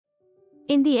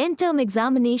In the end-term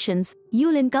examinations,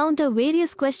 you'll encounter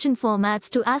various question formats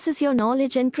to assess your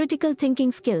knowledge and critical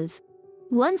thinking skills.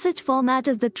 One such format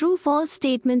is the True-False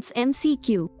Statements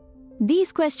MCQ.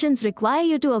 These questions require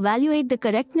you to evaluate the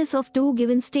correctness of two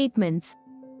given statements.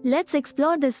 Let's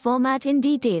explore this format in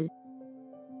detail.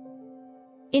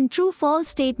 In True-False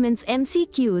Statements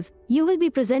MCQs, you will be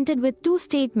presented with two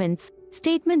statements,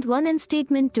 Statement 1 and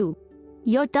Statement 2.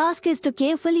 Your task is to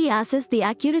carefully assess the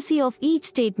accuracy of each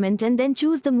statement and then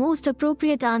choose the most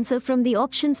appropriate answer from the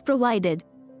options provided.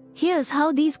 Here's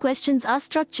how these questions are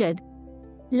structured.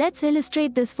 Let's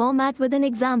illustrate this format with an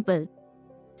example.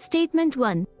 Statement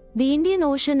 1. The Indian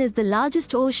Ocean is the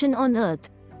largest ocean on Earth.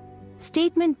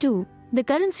 Statement 2. The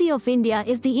currency of India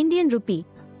is the Indian rupee.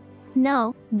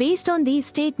 Now, based on these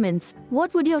statements,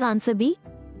 what would your answer be?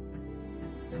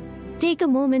 Take a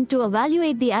moment to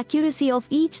evaluate the accuracy of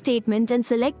each statement and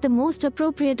select the most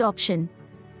appropriate option.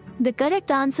 The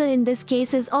correct answer in this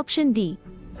case is option D.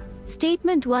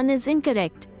 Statement 1 is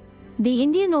incorrect. The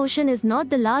Indian Ocean is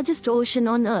not the largest ocean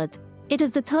on Earth. It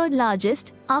is the third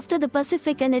largest, after the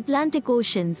Pacific and Atlantic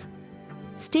Oceans.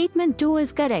 Statement 2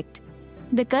 is correct.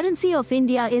 The currency of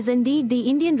India is indeed the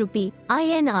Indian rupee,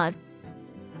 INR.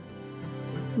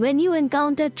 When you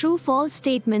encounter true-false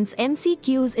statements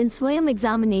MCQs in SWAYAM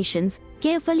examinations,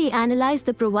 carefully analyze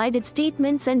the provided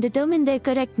statements and determine their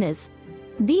correctness.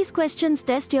 These questions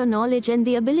test your knowledge and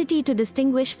the ability to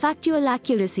distinguish factual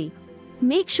accuracy.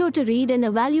 Make sure to read and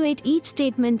evaluate each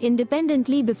statement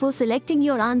independently before selecting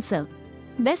your answer.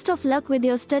 Best of luck with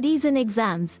your studies and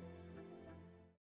exams.